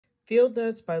Field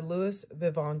Notes by Louis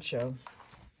Vivanco.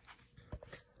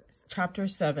 Chapter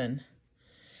 7.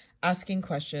 Asking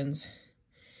Questions.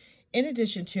 In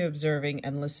addition to observing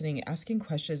and listening, asking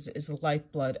questions is the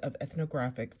lifeblood of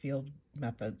ethnographic field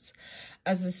methods.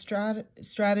 As a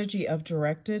strategy of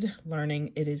directed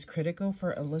learning, it is critical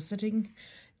for eliciting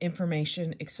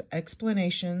information,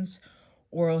 explanations,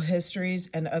 oral histories,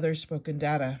 and other spoken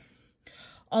data.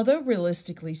 Although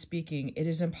realistically speaking, it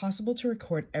is impossible to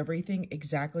record everything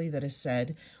exactly that is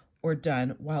said or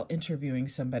done while interviewing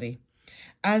somebody,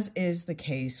 as is the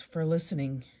case for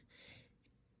listening.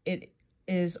 It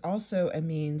is also a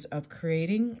means of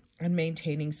creating and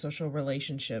maintaining social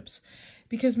relationships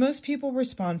because most people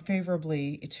respond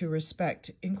favorably to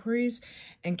respect, inquiries,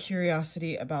 and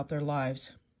curiosity about their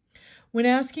lives. When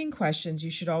asking questions,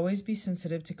 you should always be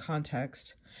sensitive to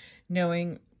context,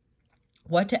 knowing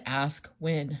what to ask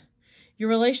when. Your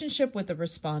relationship with the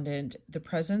respondent, the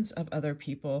presence of other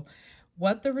people,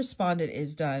 what the respondent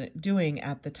is doing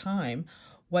at the time,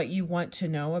 what you want to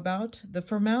know about, the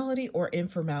formality or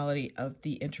informality of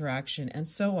the interaction, and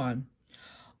so on.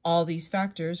 All these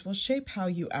factors will shape how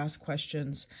you ask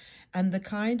questions and the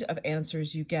kind of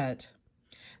answers you get.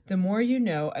 The more you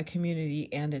know a community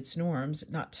and its norms,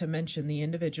 not to mention the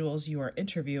individuals you are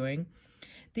interviewing,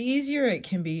 the easier it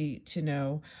can be to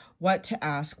know what to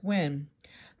ask when,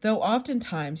 though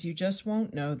oftentimes you just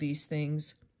won't know these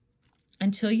things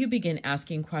until you begin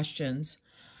asking questions.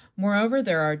 Moreover,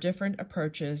 there are different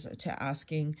approaches to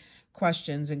asking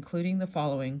questions, including the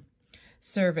following.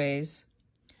 Surveys.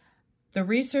 The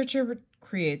researcher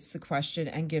creates the question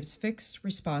and gives fixed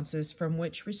responses from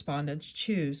which respondents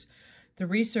choose. The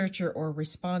researcher or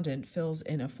respondent fills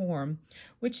in a form,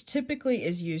 which typically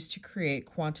is used to create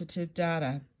quantitative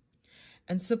data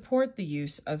and support the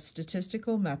use of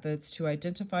statistical methods to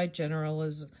identify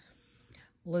generalizable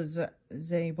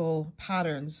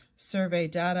patterns. Survey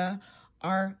data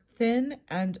are thin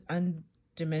and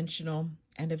undimensional,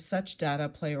 and if such data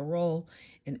play a role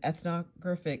in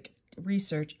ethnographic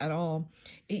research at all,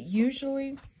 it is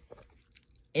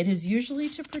usually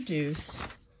to produce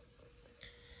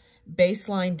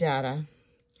baseline data.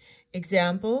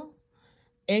 Example,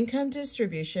 income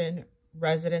distribution,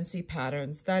 residency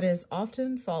patterns, that is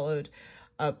often followed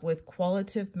up with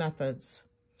qualitative methods,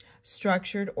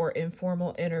 structured or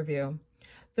informal interview.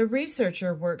 The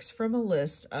researcher works from a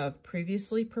list of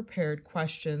previously prepared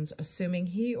questions, assuming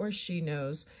he or she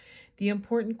knows the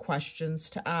important questions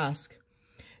to ask.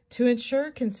 To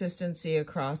ensure consistency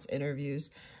across interviews,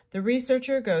 the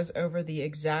researcher goes over the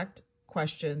exact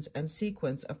questions and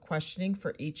sequence of questioning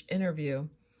for each interview,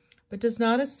 but does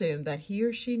not assume that he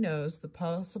or she knows the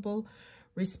possible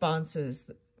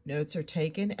responses. Notes are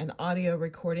taken, an audio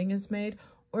recording is made,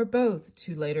 or both,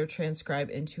 to later transcribe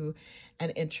into an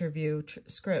interview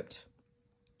script.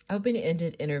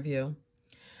 Open-ended interview.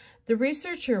 The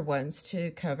researcher wants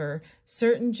to cover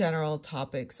certain general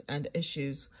topics and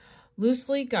issues,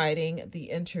 loosely guiding the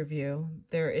interview.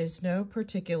 There is no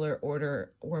particular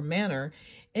order or manner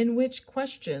in which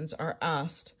questions are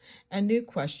asked, and new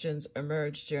questions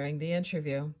emerge during the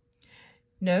interview.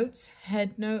 Notes,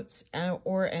 head notes,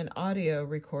 or an audio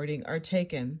recording are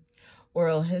taken.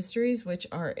 Oral histories, which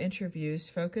are interviews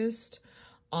focused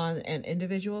on an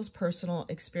individual's personal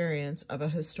experience of a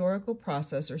historical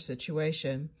process or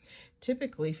situation,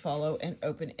 typically follow an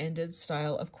open-ended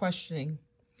style of questioning.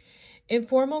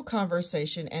 Informal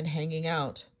conversation and hanging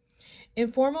out.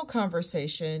 Informal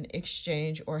conversation,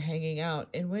 exchange, or hanging out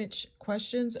in which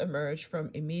questions emerge from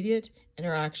immediate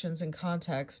interactions and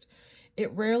context.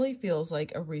 It rarely feels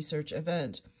like a research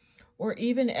event or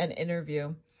even an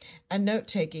interview, and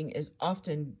note-taking is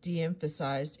often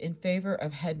de-emphasized in favor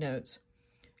of head notes.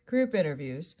 Group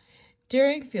interviews.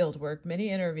 During fieldwork, many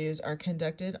interviews are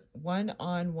conducted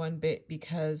one-on-one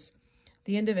because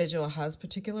the individual has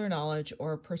particular knowledge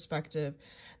or perspective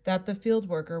that the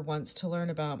fieldworker wants to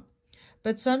learn about.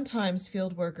 But sometimes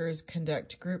fieldworkers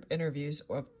conduct group interviews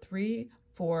of 3,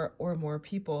 4, or more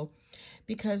people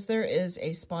because there is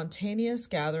a spontaneous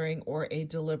gathering or a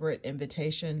deliberate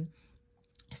invitation,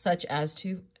 such as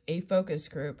to a focus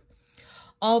group.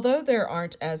 Although they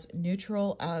aren't as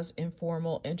neutral as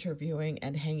informal interviewing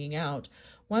and hanging out,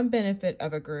 one benefit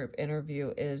of a group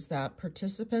interview is that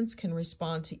participants can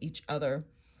respond to each other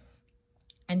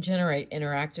and generate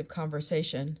interactive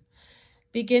conversation.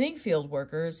 Beginning field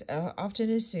workers often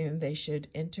assume they should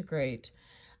integrate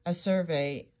a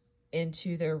survey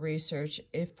into their research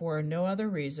if for no other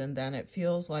reason than it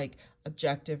feels like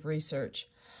objective research.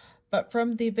 But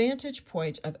from the vantage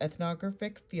point of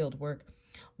ethnographic fieldwork,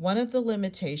 one of the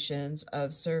limitations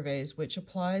of surveys, which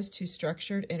applies to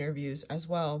structured interviews as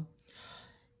well,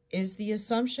 is the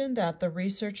assumption that the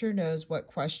researcher knows what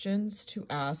questions to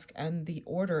ask and the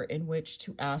order in which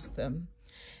to ask them.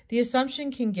 The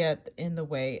assumption can get in the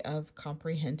way of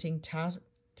comprehending tacit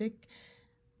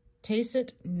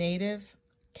native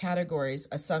categories,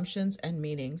 assumptions, and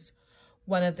meanings.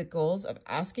 One of the goals of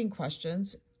asking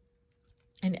questions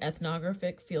in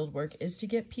ethnographic fieldwork is to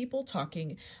get people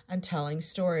talking and telling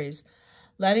stories,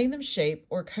 letting them shape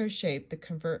or co-shape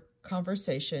the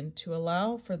conversation to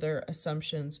allow for their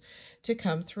assumptions to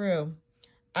come through.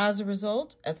 As a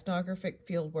result, ethnographic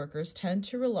fieldworkers tend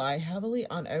to rely heavily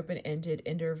on open-ended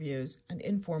interviews and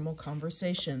informal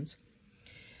conversations.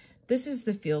 This is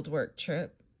the fieldwork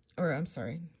tip.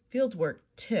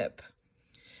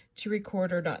 To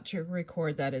record or not to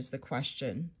record, that is the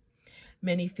question.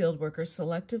 Many fieldworkers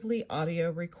selectively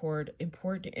audio record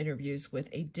important interviews with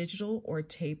a digital or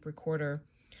tape recorder.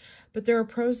 But there are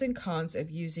pros and cons of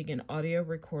using an audio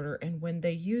recorder, and when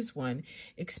they use one,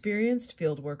 experienced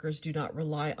fieldworkers do not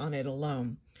rely on it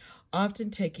alone,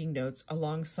 often taking notes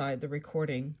alongside the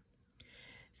recording.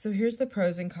 So here's the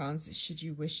pros and cons should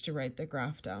you wish to write the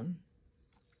graph down.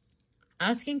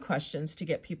 Asking questions to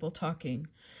get people talking.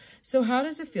 So how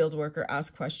does a fieldworker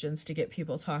ask questions to get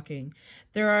people talking?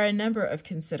 There are a number of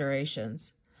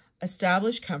considerations.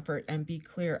 Establish comfort and be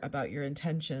clear about your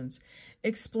intentions.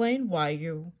 Explain why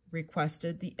you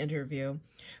requested the interview,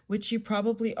 which you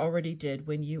probably already did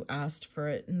when you asked for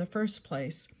it in the first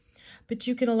place. But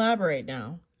you can elaborate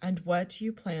now, and what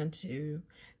you plan to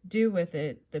do with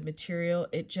it, the material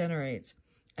it generates,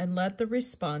 and let the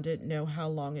respondent know how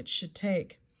long it should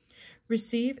take.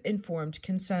 Receive informed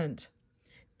consent.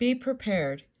 Be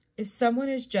prepared. If someone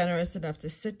is generous enough to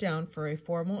sit down for a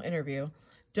formal interview,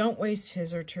 don't waste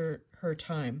his or her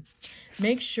time.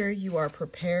 Make sure you are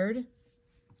prepared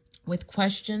with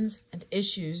questions and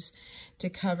issues to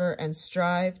cover and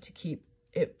strive to keep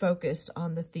it focused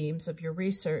on the themes of your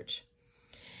research.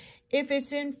 If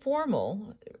it's an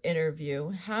informal interview,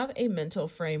 have a mental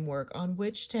framework on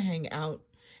which to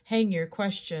hang your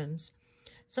questions.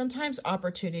 Sometimes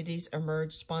opportunities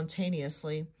emerge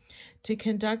spontaneously to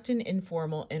conduct an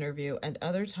informal interview, and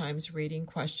other times reading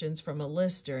questions from a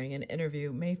list during an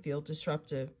interview may feel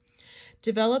disruptive.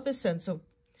 Develop a sense of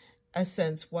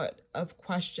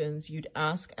questions you'd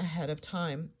ask ahead of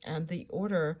time and the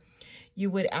order you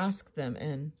would ask them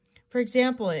in. For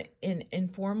example, in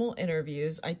informal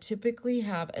interviews, I typically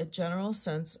have a general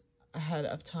sense ahead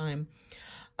of time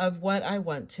of what I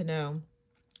want to know,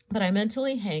 but I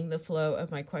mentally hang the flow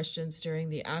of my questions during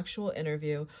the actual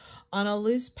interview on a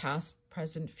loose past,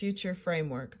 present, future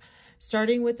framework.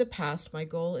 Starting with the past, my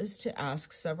goal is to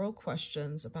ask several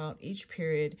questions about each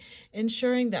period,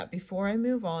 ensuring that before I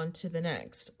move on to the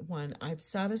next one, I've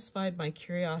satisfied my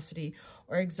curiosity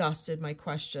or exhausted my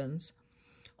questions.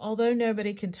 Although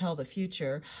nobody can tell the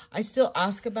future, I still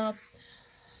ask about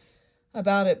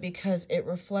it because it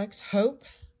reflects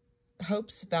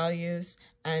hopes, values,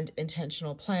 and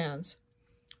intentional plans.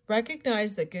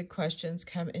 Recognize that good questions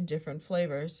come in different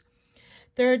flavors.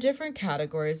 There are different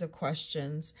categories of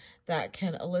questions that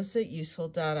can elicit useful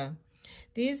data.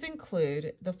 These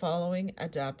include the following,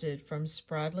 adapted from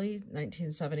Spradley,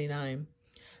 1979.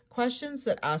 Questions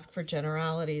that ask for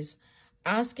generalities,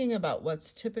 asking about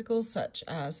what's typical, such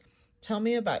as, tell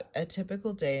me about a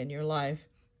typical day in your life,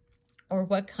 or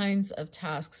what kinds of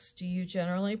tasks do you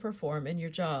generally perform in your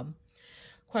job.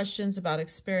 Questions about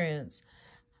experience,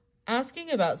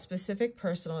 asking about specific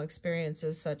personal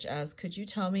experiences, such as, could you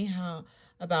tell me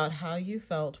about how you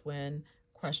felt when,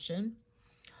 question,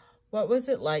 what was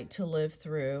it like to live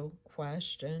through,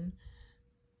 question,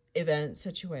 event,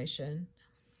 situation.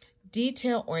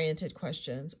 Detail-oriented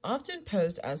questions, often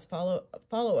posed as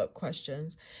follow-up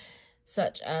questions,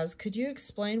 such as, could you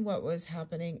explain what was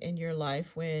happening in your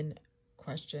life when,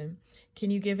 question,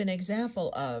 can you give an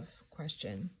example of,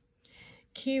 question.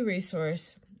 Key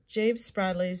resource, James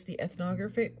Spradley's The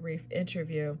Ethnographic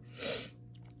Interview.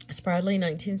 Spradley,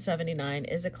 1979,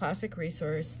 is a classic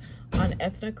resource on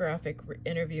ethnographic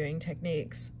interviewing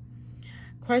techniques.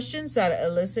 Questions that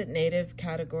elicit native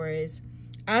categories,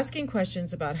 asking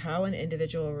questions about how an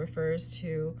individual refers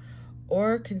to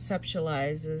or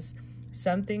conceptualizes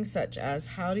something, such as,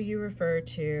 how do you refer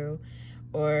to,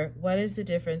 or what is the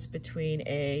difference between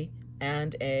a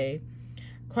and a.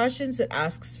 Questions that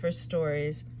asks for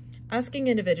stories, asking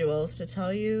individuals to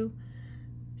tell you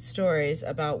stories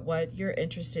about what you're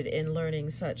interested in learning,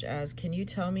 such as, can you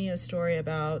tell me a story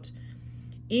about.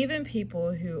 Even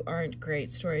people who aren't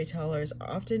great storytellers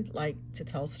often like to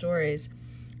tell stories,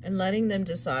 and letting them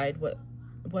decide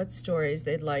what stories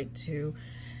they'd like to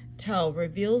tell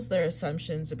reveals their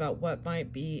assumptions about what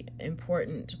might be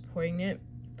important, poignant,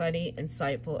 funny,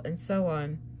 insightful, and so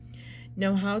on.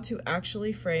 Know how to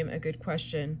actually frame a good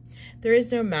question. There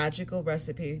is no magical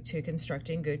recipe to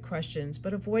constructing good questions,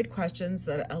 but avoid questions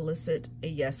that elicit a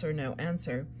yes or no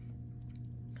answer,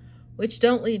 which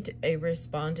don't lead a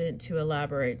respondent to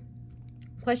elaborate.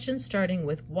 Questions starting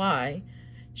with why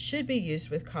should be used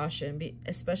with caution,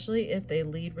 especially if they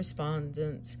lead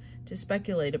respondents to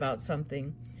speculate about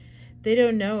something they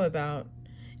don't know about.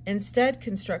 Instead,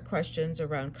 construct questions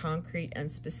around concrete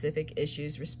and specific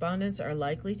issues respondents are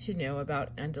likely to know about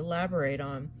and elaborate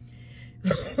on.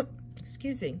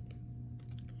 Excuse me.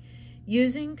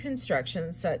 Using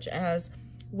constructions such as,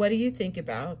 what do you think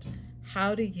about?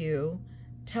 How do you?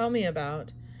 Tell me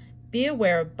about. Be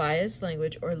aware of biased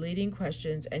language or leading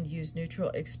questions and use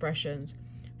neutral expressions.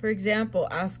 For example,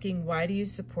 asking, why do you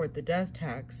support the death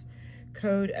tax?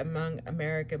 Code among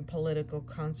American political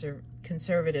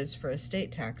conservatives for estate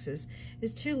taxes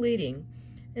is too leading.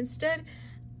 Instead,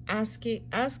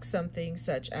 ask something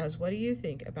such as, what do you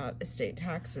think about estate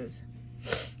taxes?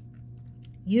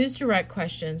 Use direct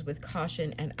questions with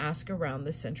caution and ask around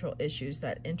the central issues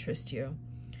that interest you.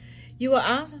 You will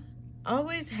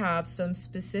always have some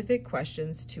specific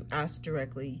questions to ask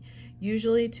directly,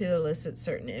 usually to elicit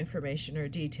certain information or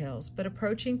details, but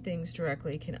approaching things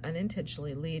directly can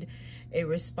unintentionally lead a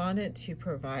respondent to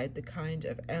provide the kind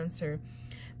of answer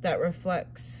that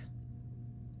reflects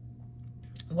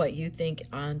what you think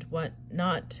and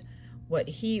not what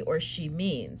he or she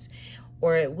means,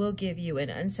 or it will give you an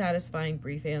unsatisfying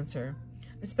brief answer,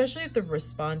 especially if the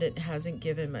respondent hasn't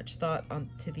given much thought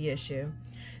to the issue.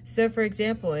 So, for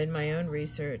example, in my own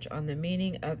research on the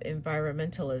meaning of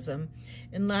environmentalism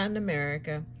in Latin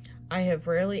America, I have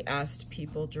rarely asked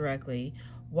people directly,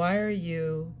 why are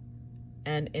you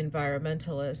an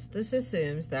environmentalist? This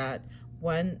assumes that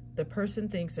when the person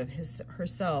thinks of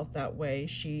herself that way,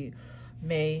 she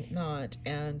may not,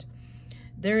 and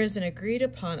there is an agreed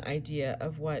upon idea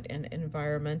of what an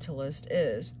environmentalist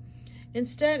is.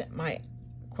 Instead, my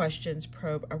questions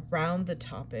probe around the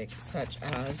topic, such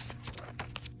as,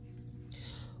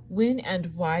 when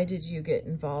and why did you get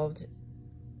involved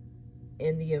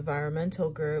in the environmental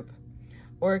group?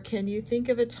 Or can you think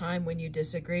of a time when you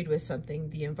disagreed with something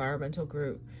the environmental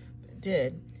group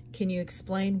did? Can you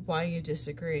explain why you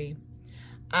disagree?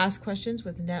 Ask questions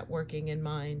with networking in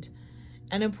mind.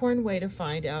 An important way to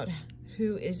find out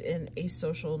who is in a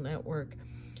social network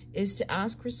is to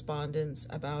ask respondents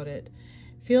about it.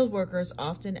 Field workers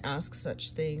often ask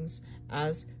such things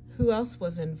as, who else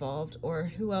was involved,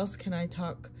 or who else can I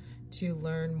talk to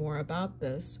learn more about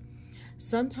this?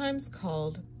 Sometimes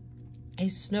called a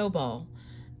snowball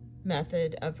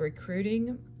method of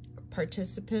recruiting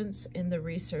participants in the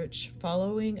research,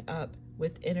 following up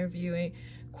with interviewing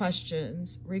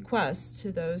requests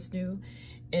to those new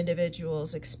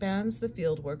individuals expands the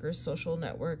field workers' social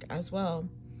network as well.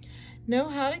 Know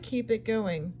how to keep it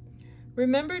going.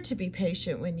 Remember to be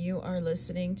patient when you are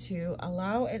listening, to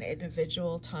allow an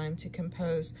individual time to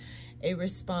compose a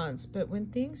response, but when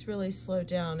things really slow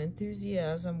down,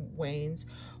 enthusiasm wanes,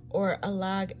 or a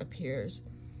lag appears,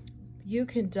 you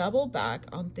can double back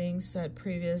on things said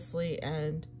previously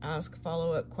and ask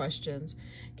follow-up questions.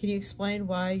 Can you explain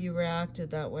why you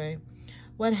reacted that way?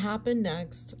 What happened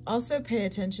next? Also pay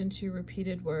attention to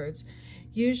repeated words.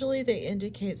 Usually they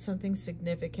indicate something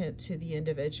significant to the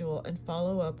individual, and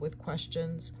follow up with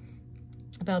questions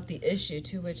about the issue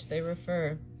to which they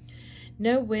refer.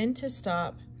 Know when to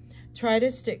stop. Try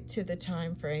to stick to the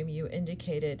time frame you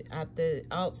indicated at the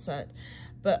outset,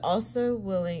 but also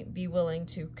be willing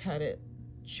to cut it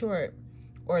short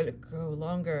or go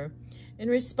longer. In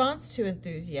response to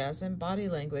enthusiasm, body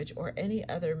language, or any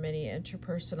other many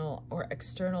interpersonal or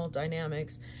external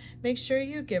dynamics, make sure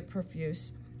you give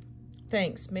profuse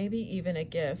thanks, maybe even a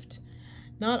gift.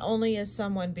 Not only is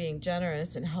someone being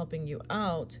generous and helping you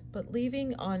out, but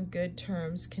leaving on good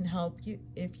terms can help you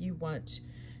if you want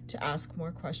to ask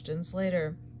more questions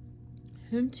later.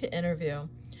 Whom to interview?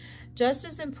 Just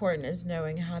as important as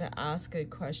knowing how to ask good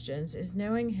questions is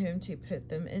knowing whom to put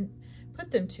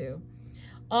them to.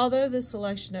 Although the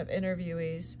selection of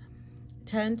interviewees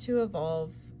tend to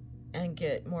evolve and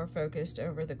get more focused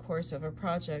over the course of a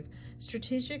project,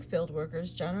 strategic field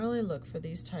workers generally look for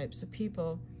these types of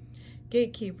people.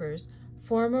 Gatekeepers,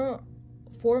 formal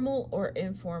or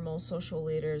informal social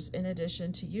leaders, in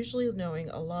addition to usually knowing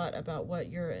a lot about what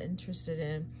you're interested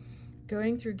in.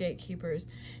 Going through gatekeepers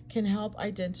can help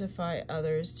identify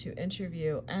others to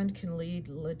interview and can lead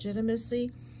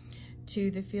legitimacy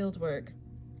to the fieldwork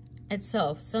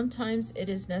itself. Sometimes it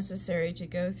is necessary to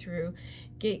go through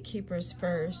gatekeepers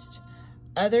first.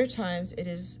 Other times it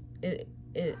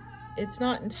it's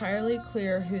not entirely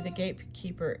clear who the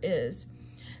gatekeeper is.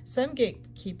 Some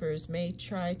gatekeepers may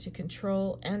try to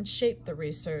control and shape the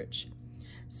research.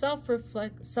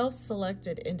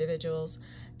 Self-selected individuals,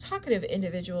 talkative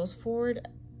individuals forward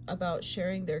about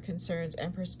sharing their concerns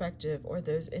and perspective, or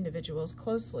those individuals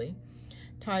closely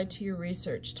tied to your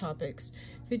research topics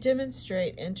who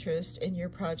demonstrate interest in your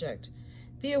project.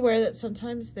 Be aware that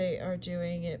sometimes they are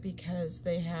doing it because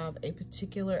they have a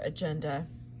particular agenda.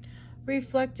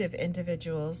 Reflective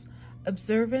individuals,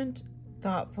 observant,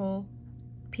 thoughtful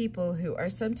people who are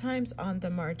sometimes on the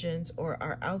margins or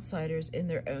are outsiders in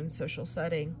their own social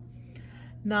setting.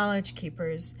 Knowledge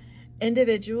keepers,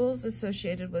 individuals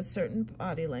associated with certain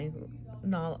body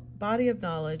of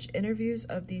knowledge. Interviews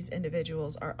of these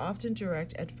individuals are often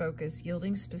direct and focused,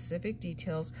 yielding specific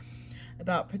details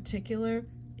about particular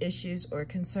issues or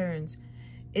concerns.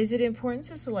 Is it important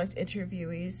to select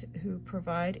interviewees who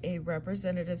provide a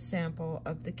representative sample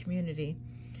of the community?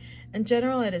 In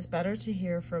general, it is better to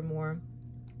hear from more,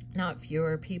 not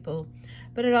fewer people,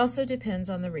 but it also depends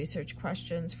on the research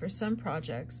questions. For some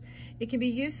projects, it can be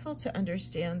useful to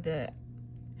understand the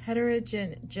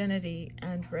heterogeneity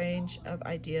and range of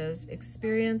ideas,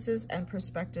 experiences, and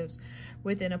perspectives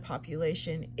within a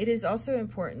population. It is also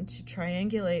important to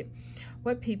triangulate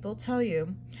what people tell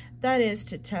you, that is,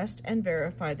 to test and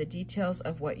verify the details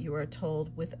of what you are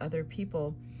told with other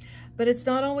people. But it's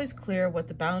not always clear what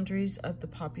the boundaries of the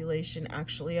population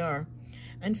actually are,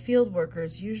 and field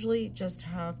workers usually just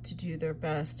have to do their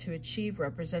best to achieve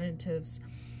representatives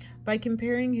by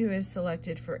comparing who is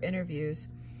selected for interviews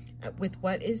with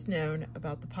what is known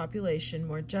about the population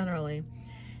more generally.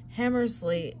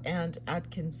 Hammersley and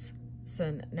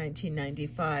Atkinson,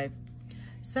 1995.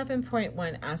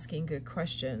 7.1 Asking Good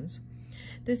Questions.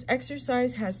 This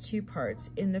exercise has two parts.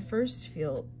 In the first,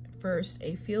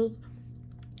 a field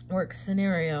work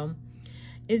scenario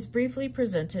is briefly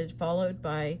presented, followed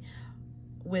by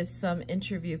with some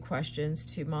interview questions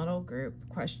to model group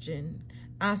question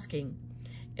asking.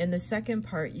 In the second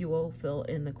part, you will fill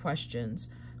in the questions.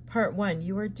 Part 1,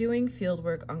 you are doing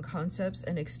fieldwork on concepts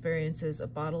and experiences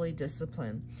of bodily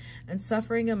discipline and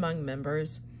suffering among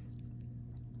members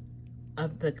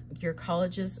of your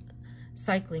college's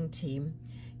cycling team.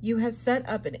 You have set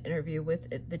up an interview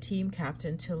with the team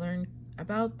captain to learn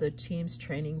about the team's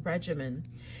training regimen.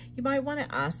 You might want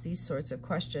to ask these sorts of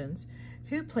questions.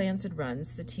 Who plans and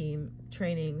runs the team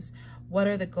trainings? What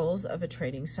are the goals of a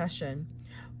training session?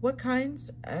 What kinds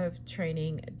of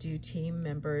training do team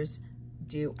members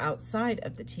do outside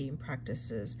of the team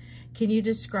practices? Can you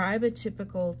describe a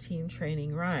typical team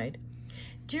training ride?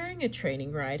 During a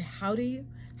training ride, how do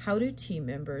team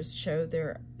members show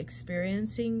they're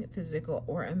experiencing physical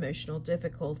or emotional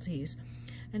difficulties?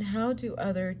 And how do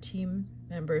other team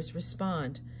members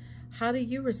respond? How do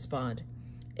you respond?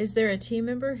 Is there a team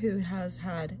member who has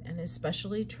had an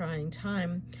especially trying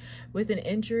time with an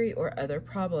injury or other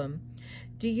problem?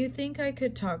 Do you think I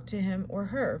could talk to him or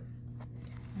her?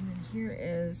 And then here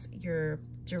is your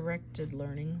directed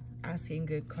learning, asking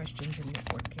good questions and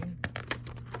networking.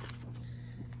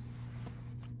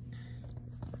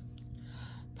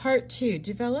 Part 2,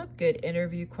 develop good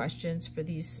interview questions for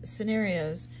these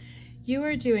scenarios. You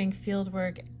are doing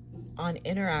fieldwork on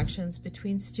interactions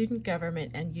between student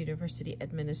government and university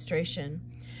administration.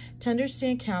 To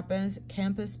understand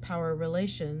campus power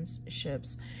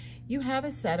relationships, you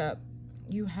have set up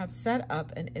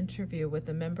an interview with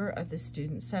a member of the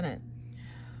student senate.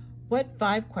 What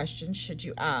 5 questions should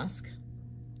you ask?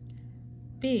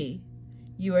 B,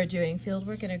 you are doing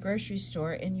fieldwork in a grocery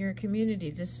store in your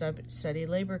community to study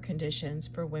labor conditions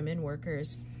for women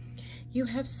workers. You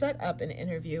have set up an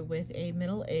interview with a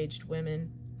middle-aged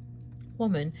woman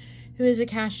who is a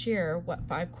cashier. What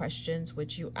 5 questions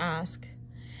would you ask?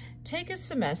 Take a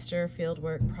semester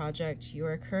fieldwork project you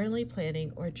are currently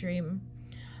planning or dream.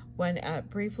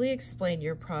 Briefly explain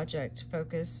your project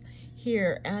focus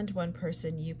here and one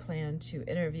person you plan to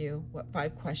interview. What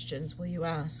 5 questions will you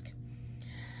ask?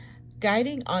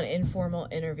 Guiding on informal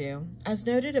interview. As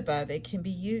noted above, it can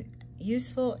be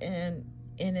useful in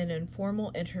an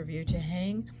informal interview to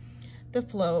hang the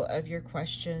flow of your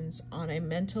questions on a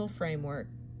mental framework,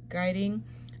 guiding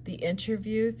the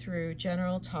interview through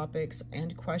general topics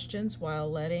and questions while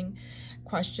letting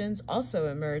questions also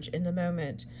emerge in the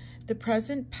moment. The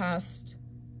past,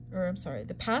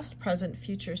 present,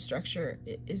 future structure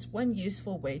is one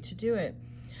useful way to do it.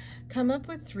 Come up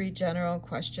with 3 general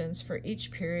questions for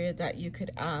each period that you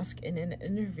could ask in an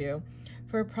interview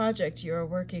for a project you are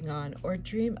working on, or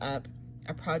dream up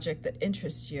a project that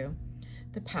interests you.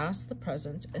 The past, the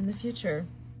present, and the future.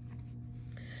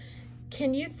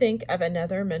 Can you think of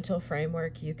another mental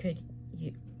framework you could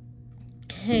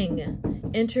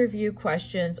hang interview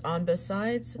questions on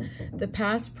besides the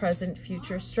past, present,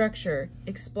 future structure.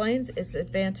 Explains its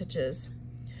advantages.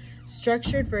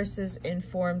 Structured versus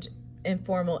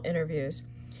informal interviews.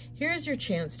 Here's your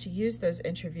chance to use those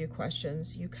interview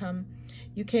questions you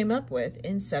came up with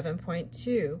in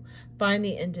 7.2. Find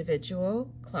the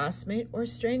individual, classmate, or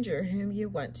stranger whom you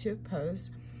want to pose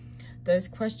those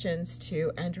questions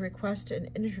to and request an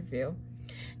interview.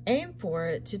 Aim for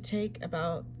it to take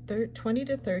about 20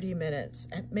 to 30 minutes,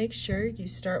 and make sure you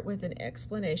start with an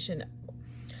explanation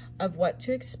of what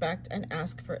to expect and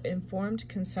ask for informed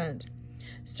consent.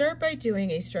 Start by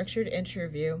doing a structured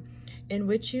interview in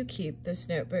which you keep this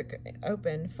notebook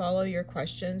open, follow your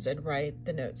questions, and write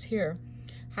the notes here.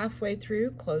 Halfway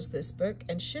through, close this book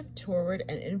and shift toward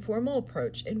an informal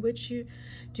approach in which you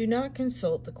do not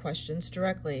consult the questions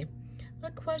directly.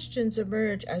 Let questions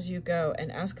emerge as you go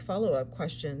and ask follow-up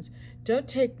questions. Don't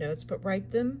take notes, but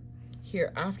write them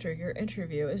here after your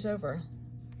interview is over.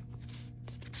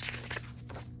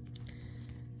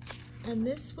 And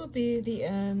this will be the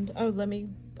end.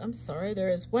 I'm sorry, there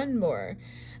is one more.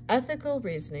 Ethical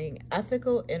reasoning,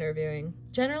 ethical interviewing.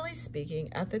 Generally speaking,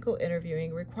 ethical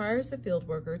interviewing requires the field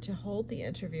worker to hold the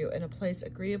interview in a place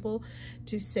agreeable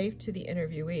to safe to the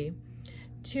interviewee,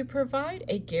 to provide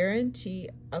a guarantee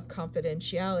of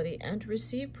confidentiality, and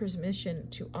receive permission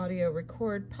to audio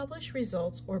record, publish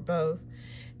results, or both,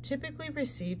 typically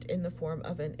received in the form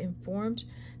of an informed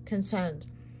consent.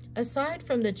 Aside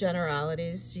from the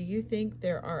generalities, do you think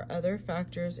there are other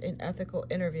factors in ethical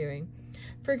interviewing?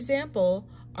 For example,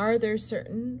 are there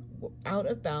certain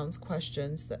out-of-bounds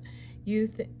questions that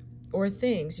or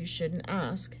things you shouldn't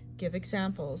ask? Give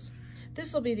examples.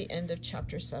 This will be the end of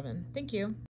Chapter 7. Thank you.